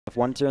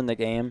one tier in the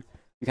game,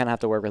 you kind of have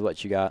to work with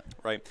what you got.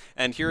 Right.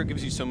 And hero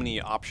gives you so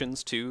many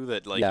options, too,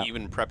 that like Yeah.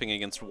 even prepping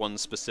against one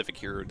specific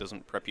hero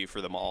doesn't prep you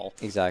for them all.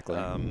 Exactly.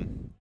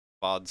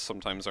 VODs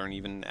sometimes aren't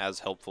even as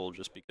helpful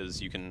just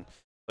because you can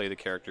play the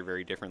character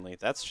very differently.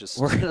 That's just...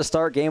 We're going to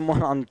start game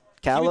 1 on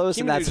Kalos,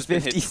 and that's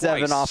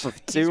 57 off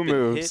of 2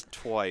 moves. He's been hit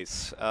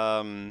twice.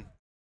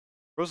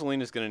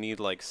 Rosalina's going to need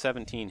like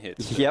 17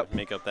 hits Yep. to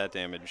make up that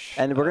damage.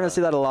 And we're going to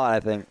see that a lot, I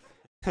think.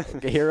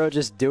 Hero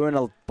just doing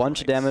a bunch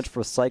of damage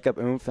for Psych Up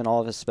Oomph and all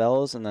of his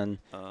spells, and then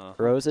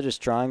Rosa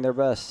just trying their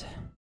best.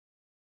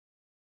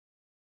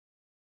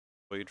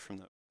 Void from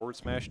the forward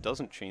smash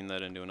doesn't chain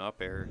that into an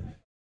up air.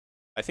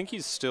 I think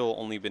he's still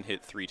only been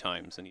hit 3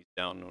 times, and he's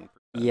down 1%.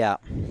 Yeah.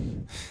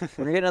 We're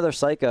going to get another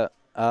Psych Up.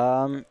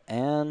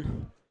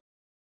 And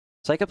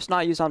Psych Up's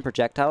not used on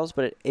projectiles,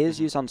 but it is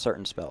used on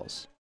certain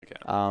spells.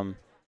 Okay.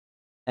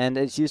 And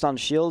it's used on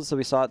shields, so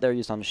we saw it there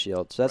used on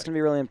shield. So that's going to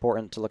be really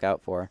important to look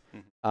out for.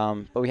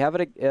 But we have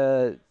it,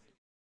 it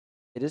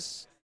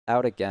is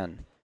out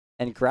again.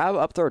 And grab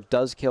up throw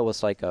does kill with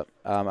Psych Up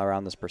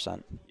around this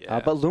percent. Yeah.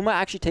 But Luma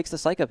actually takes the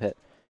Psych Up hit.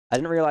 I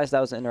didn't realize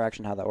that was an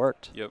interaction how that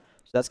worked. Yep.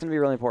 So that's going to be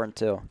really important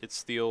too.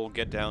 It's the old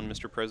get down,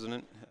 Mr.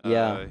 President.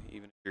 Yeah.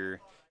 Even if you're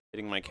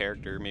hitting my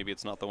character, maybe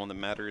it's not the one that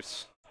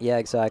matters. Yeah,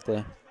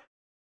 exactly.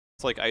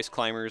 It's like Ice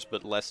Climbers,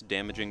 but less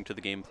damaging to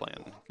the game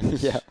plan.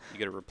 Yeah. You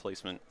get a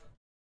replacement.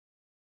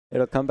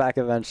 It'll come back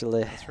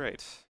eventually. That's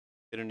right.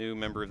 Get a new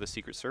member of the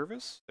Secret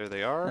Service. There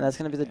they are. And that's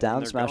going to be the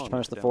down smash to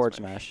punish the forward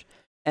smash.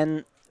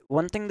 And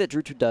one thing that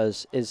Drewtwo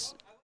does is,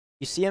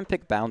 you see him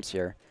pick bounce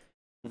here.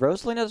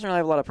 Rosalina doesn't really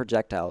have a lot of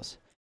projectiles,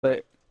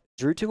 but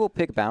Drewtwo will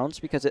pick bounce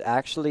because it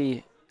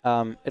actually,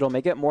 it'll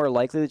make it more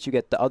likely that you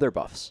get the other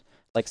buffs,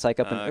 like Psych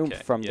Up and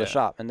Oomph from the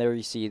shop. And there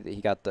you see that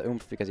he got the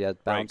Oomph because he had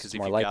bounce. Right, because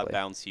if you got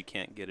bounce, you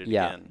can't get it again.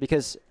 Yeah,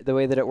 because the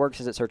way that it works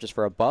is it searches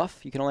for a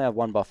buff. You can only have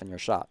one buff in your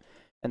shop.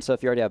 And so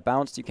if you already have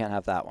bounce, you can't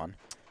have that one.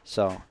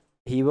 So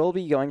he will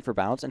be going for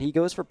bounce, and he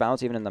goes for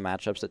bounce even in the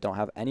matchups that don't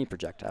have any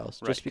projectiles.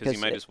 Right, just because you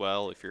might as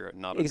well if you're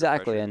not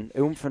exactly, and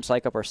Oomph and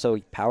Psych Up are so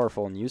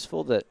powerful and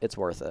useful that it's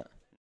worth it.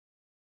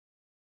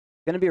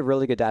 Going to be a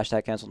really good dash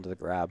attack cancel into the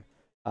grab.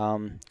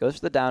 Goes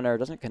for the down air,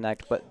 doesn't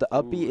connect, but the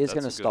up B is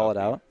going to stall it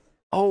out.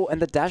 Oh,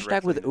 and the dash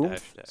attack with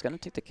Oomph is going to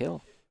take the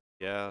kill.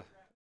 Yeah.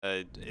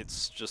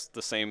 It's just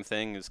the same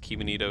thing as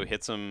KeMonito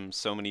hits him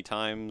so many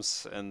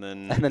times and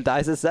then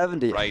dies at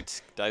 70.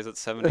 Right, dies at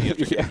 70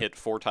 after getting hit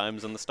 4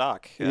 times in the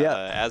stock.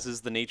 As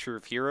is the nature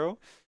of hero.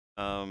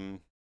 I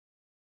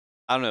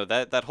don't know,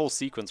 that whole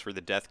sequence where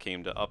the death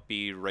came to up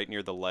B right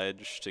near the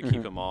ledge to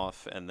keep him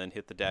off and then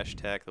hit the dash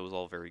attack, that was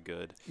all very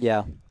good.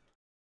 Yeah.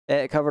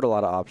 It covered a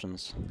lot of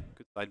options.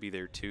 Good side B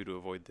there too to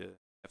avoid the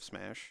F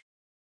smash.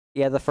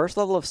 Yeah, the first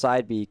level of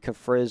side B,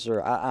 Kafriz,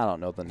 or I don't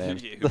know the name.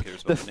 Yeah, who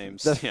cares about the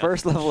names? The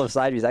first level of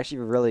side B is actually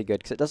really good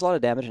because it does a lot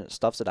of damage and it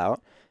stuffs it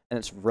out, and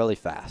it's really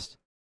fast.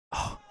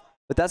 Oh,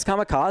 but that's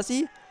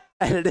Kamikaze,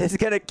 and it is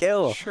going to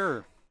kill.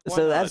 Sure.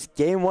 So that's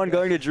game 1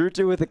 going to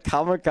Drewtwo with a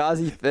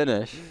Kamikaze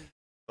finish.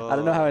 I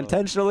don't know how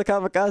intentional the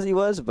Kamikaze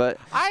was, but...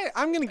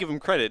 I'm going to give him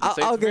credit.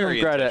 I'll give him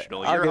credit.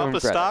 You're up a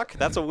stock,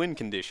 that's a win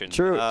condition.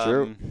 True,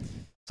 true.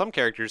 Some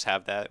characters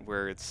have that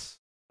where it's...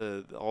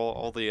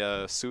 all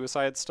the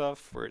suicide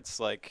stuff where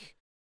it's like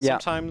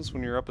sometimes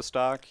when you're up a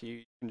stock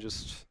you can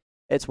just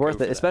it's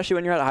worth it, especially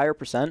when you're at a higher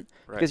percent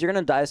because you're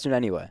gonna die soon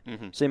anyway.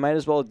 So you might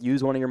as well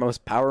use one of your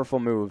most powerful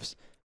moves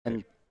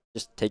and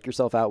just take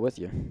yourself out with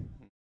you.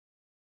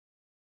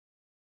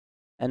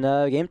 And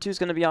game 2 is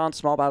gonna be on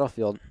small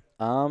battlefield.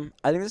 I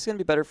think this is gonna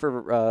be better for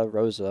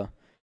Rosa.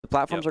 The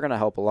platforms are gonna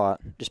help a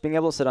lot. Just being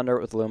able to sit under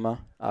it with Luma,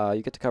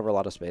 you get to cover a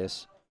lot of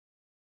space.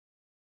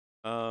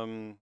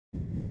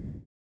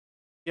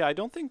 Yeah, I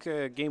don't think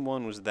game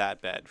 1 was that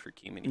bad for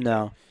KeMonito.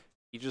 No.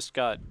 He just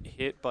got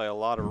hit by a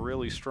lot of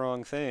really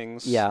strong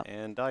things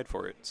and died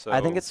for it. So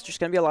I think it's just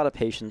going to be a lot of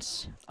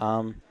patience,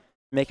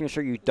 making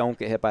sure you don't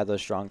get hit by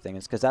those strong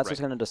things, because that's what's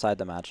going to decide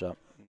the matchup.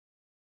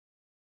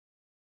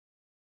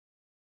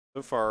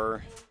 So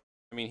far,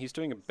 I mean, he's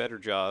doing a better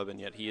job, and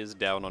yet he is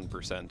down on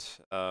percent.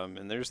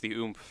 And there's the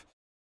Oomph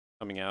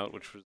coming out,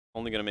 which was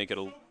only going to make it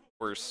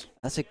worse.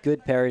 That's a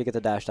good parry to get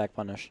the dash attack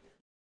punish.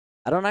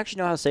 I don't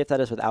actually know how safe that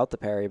is without the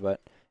parry,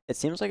 but it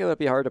seems like it would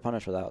be hard to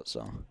punish without,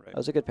 so that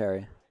was a good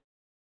parry.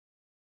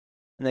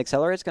 And the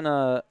accelerate's going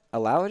to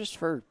allow it just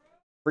for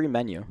free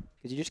menu,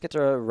 because you just get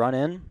to run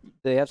in,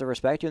 they have to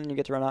respect you, and then you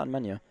get to run out in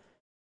menu.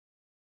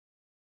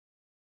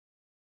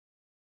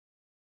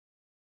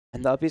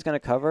 And the up B's going to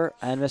cover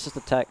and misses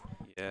the tech.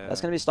 Yeah.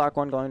 That's going to be stock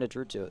 1 going to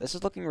Drewtwo. This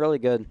is looking really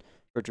good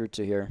for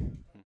Drewtwo here.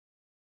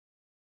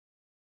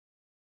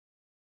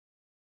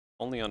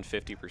 Only on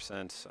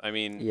 50%. I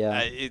mean,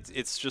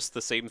 it's just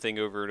the same thing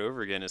over and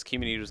over again. As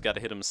KeMonito's got to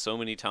hit him so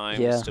many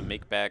times to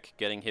make back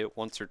getting hit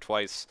once or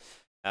twice.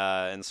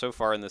 And so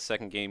far in the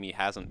second game, he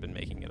hasn't been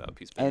making it up.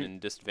 He's been in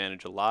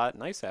disadvantage a lot.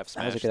 Nice F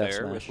smash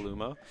there with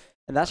Luma.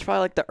 And that's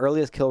probably like the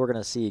earliest kill we're going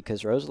to see,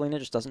 because Rosalina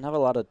just doesn't have a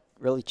lot of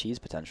really cheese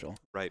potential.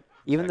 Right.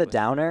 Even the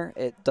down air,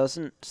 it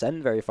doesn't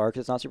send very far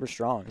because it's not super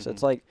strong. So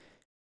it's like,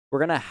 we're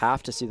going to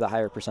have to see the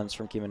higher percents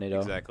from KeMonito.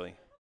 Exactly.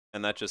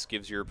 and that just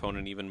gives your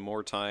opponent even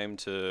more time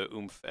to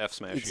oomph F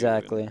smash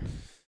exactly. you.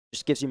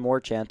 Just gives you more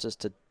chances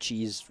to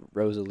cheese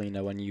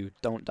Rosalina when you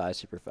don't die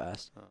super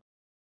fast.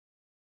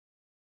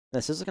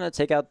 This is gonna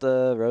take out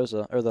the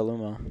Rosa or the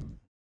Luma.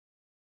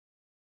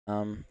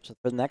 So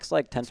for the next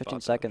like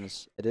 10-15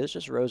 seconds, it is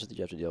just Rosa that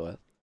you have to deal with.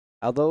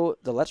 Although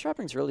the let's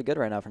wrapping is really good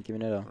right now from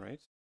KeMonito. Right.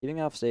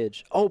 Keeping off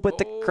stage. Oh, but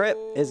the crit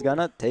is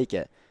gonna take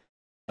it.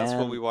 That's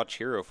what we watch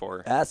Hero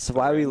for. That's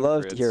why we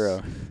loved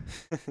Hero.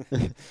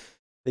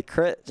 The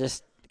crit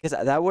just because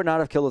that would not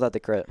have killed without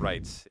the crit.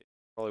 Right.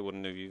 Probably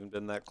wouldn't have even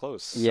been that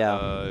close.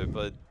 Yeah.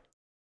 But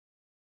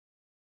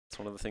it's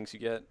one of the things you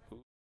get.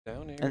 Ooh,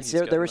 down air. And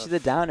there we see the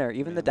down air.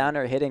 Even the down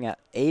air hitting at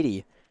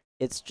 80,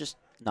 it's just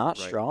not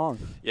strong.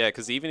 Yeah,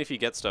 because even if you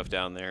get stuff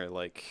down there,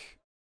 like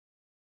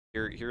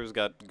Hero's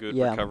got good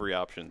recovery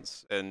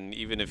options, and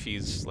even if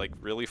he's like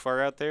really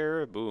far out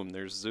there, boom,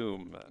 there's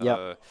zoom.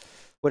 Yep.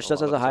 Which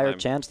does has a higher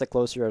chance the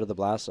closer you're out of the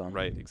blast zone.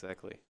 Right.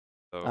 Exactly.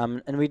 So.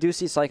 And we do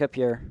see Psych up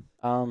here.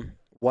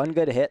 One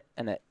good hit,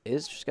 and it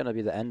is just gonna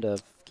be the end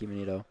of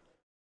KeMonito.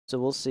 So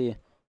we'll see.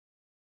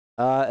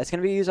 It's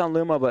gonna be used on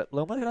Luma, but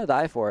Luma's gonna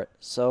die for it.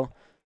 So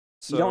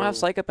you don't have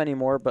Psych up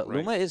anymore, but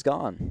Luma is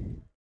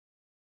gone.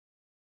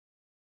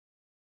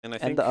 And I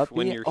think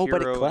when you're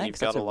Hero and you've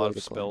got a lot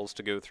of spells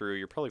to go through,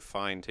 you're probably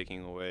fine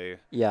taking away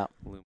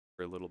Luma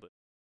for a little bit.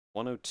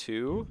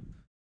 102,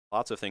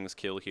 lots of things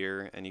kill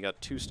here, and you got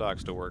 2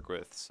 stocks to work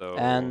with. So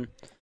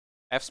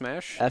F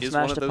smash is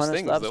one of those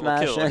things that will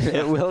kill.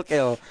 It will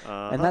kill.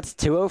 And that's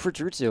 2-0 for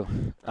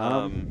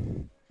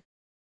Drewtwo.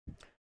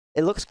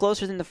 It looks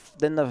closer than the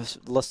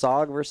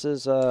Lasog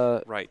versus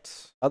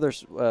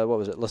others. What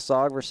was it?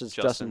 Lasog versus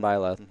Justin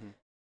Byleth.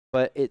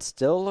 But it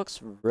still looks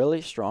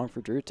really strong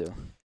for Drewtwo.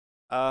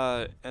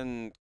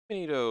 And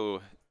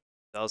KeMonito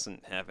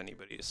doesn't have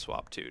anybody to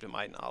swap to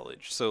my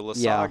knowledge. So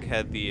Lasog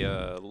had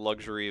the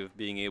luxury of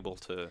being able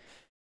to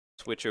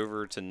switch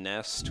over to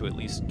Ness to at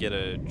least get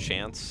a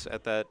chance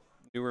at that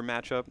newer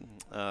matchup.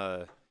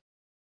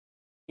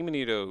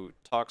 KeMonito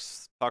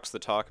talks the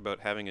talk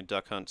about having a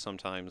duck hunt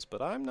sometimes,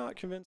 but I'm not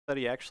convinced that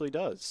he actually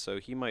does. So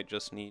he might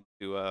just need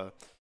to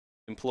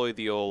employ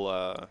the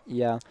old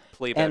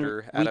play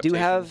better adaptation.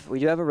 We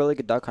do have a really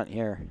good duck hunt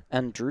here,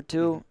 and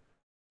Drewtwo.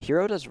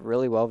 Hero does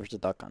really well versus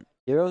duck hunt.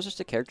 Hero is just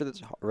a character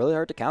that's really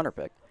hard to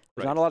counterpick.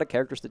 There's not a lot of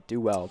characters that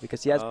do well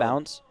because he has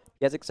bounce,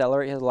 he has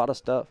accelerate, he has a lot of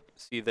stuff.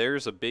 See,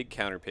 there's a big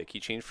counterpick. He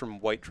changed from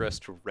white dress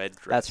to red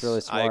dress. That's really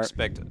smart. I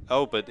expect.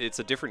 Oh, but it's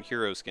a different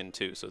hero skin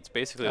too, so it's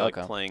basically like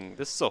playing.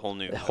 This is a whole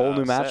new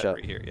matchup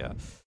right here. Yeah.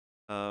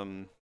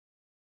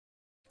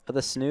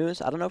 The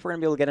snooze. I don't know if we're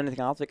gonna be able to get anything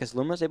off it because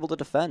Luma's able to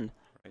defend.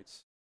 Right.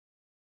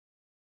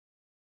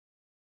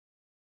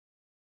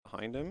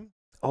 Behind him.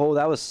 Oh,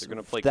 that was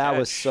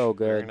so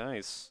good. Very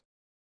nice.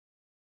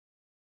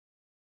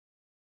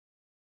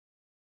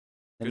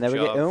 And there we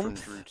get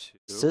oomph.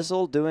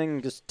 Sizzle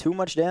doing just too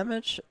much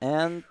damage,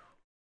 and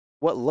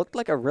what looked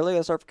like a really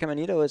good start for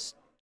KeMonito is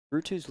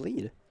Drewtwo's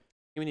lead.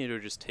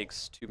 KeMonito just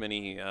takes too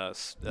many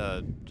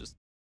just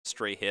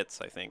stray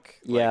hits, I think.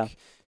 Yeah.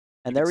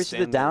 And there we see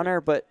the downer,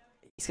 but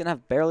he's going to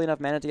have barely enough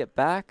mana to get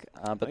back,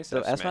 but nice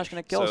the S-Smash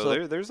going to kill.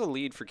 So there's a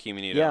lead for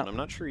KeMonito, and I'm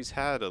not sure he's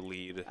had a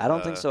lead. I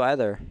don't think so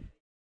either.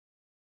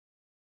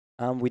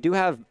 We do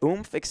have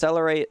Oomph,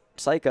 Accelerate,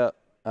 Psych Up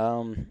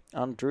on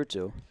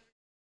Drewtwo.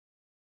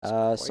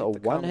 So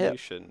one hit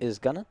is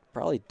going to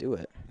probably do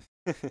it.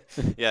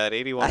 Yeah, at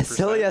 81%. As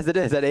silly as it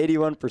is, at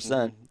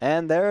 81%.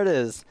 And there it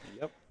is.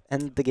 Yep.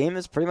 And the game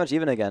is pretty much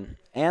even again.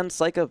 And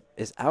Psych Up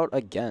is out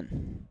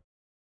again,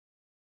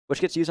 which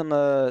gets used on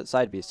the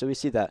side B. So we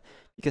see that.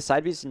 Because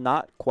side B is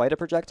not quite a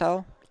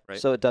projectile,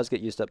 so it does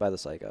get used up by the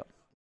Psych Up.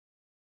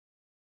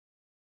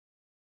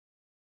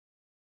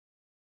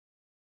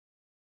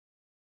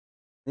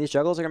 These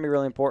juggles are going to be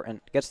really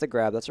important. Gets the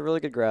grab. That's a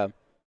really good grab.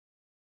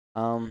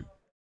 The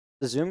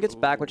zoom gets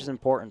back, which is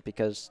important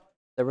because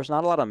there was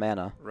not a lot of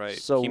mana. Right.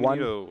 So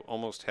KeMonito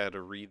almost had a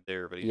read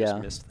there, but he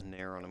just missed the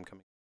nair on him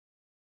coming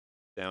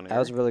down air. That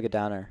was a really good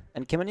downer.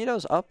 And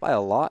KeMonito's up by a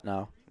lot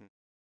now.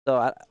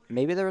 So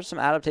maybe there was some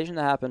adaptation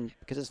that happened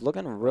because it's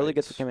looking really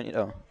good for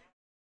KeMonito.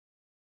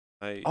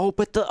 Oh,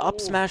 but the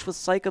up smash with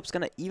Psych Up's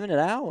going to even it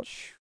out.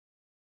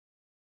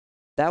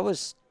 That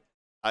was...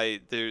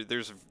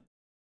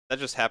 That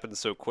just happened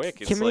so quick.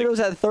 KeMonito's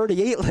at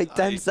 38 like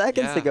 10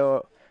 seconds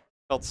ago.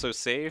 Felt so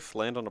safe.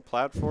 Land on a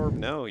platform.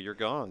 No, you're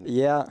gone.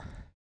 Yeah.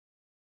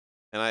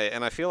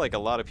 And I feel like a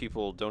lot of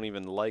people don't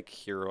even like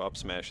hero up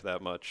smash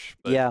that much.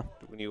 But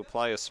when you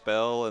apply a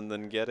spell and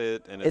then get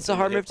it, and it's a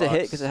hard move to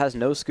hit because it has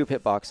no scoop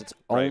hitbox. It's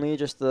only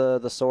just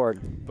the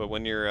sword. But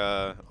when you're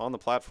on the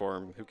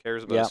platform, who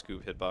cares about a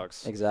scoop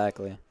hitbox?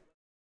 Exactly.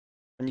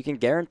 When you can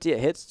guarantee it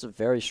hits, it's a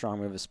very strong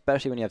move,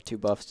 especially when you have 2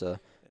 buffs to.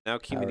 Now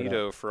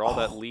KeMonito, for all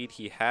that lead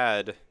he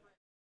had,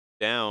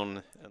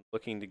 down and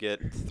looking to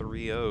get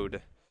 3-0'd.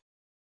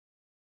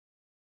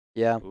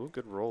 Yeah. Ooh,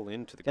 good roll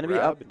into the grab. Gonna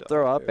be up,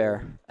 throw up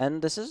air.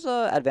 And this is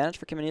an advantage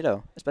for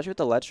KeMonito, especially with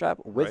the ledge trap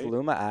with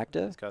Luma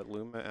active. He's got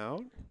Luma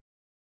out.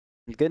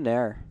 Good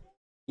nair.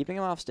 Keeping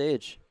him off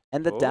stage.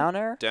 And the down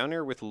air? Down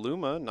air with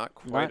Luma, not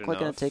quite enough. Not quite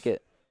going to take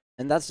it.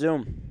 And that's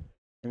Zoom.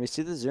 And we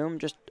see the Zoom,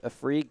 just a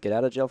free, get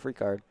out of jail free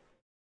card.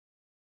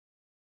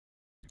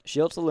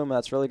 Shield to Luma,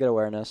 that's really good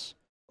awareness.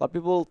 A lot of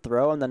people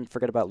throw and then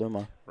forget about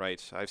Luma.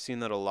 Right, I've seen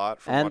that a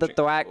lot from and watching.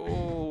 The thwack.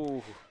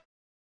 Oh,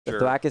 the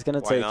thwack is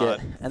going to take it.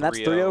 And that's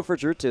 3-0 for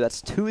Drewtwo.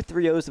 That's 2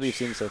 3-0s that we've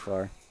seen so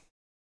far.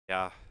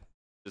 Yeah,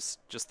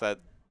 just that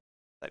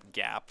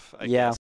gap, I guess.